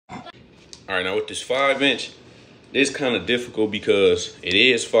All right, now with this 5-inch, this kind of difficult because it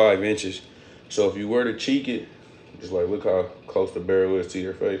is 5 inches. So if you were to cheek it, just like look how close the barrel is to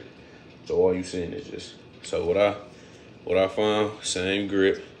your face. So all you seeing is just, so what I found, same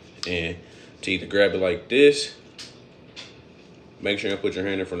grip, and to either grab it like this, make sure you put your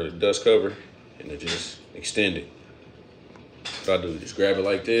hand in front of the dust cover, and to just extend it. What I do, just grab it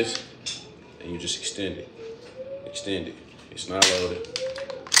like this, and you just extend it. Extend it. It's not loaded.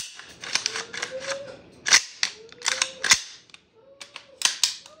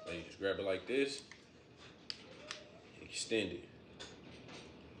 And you just grab it like this, extend it.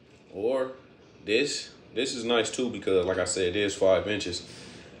 Or this is nice too because, like I said, it is 5 inches,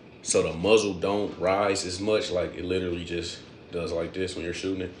 so the muzzle don't rise as much. Like it literally just does like this when you're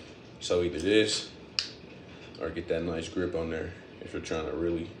shooting it. So either this or get that nice grip on there if you're trying to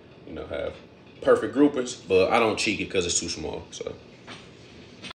really, have perfect groupings. But I don't cheek it because it's too small. So.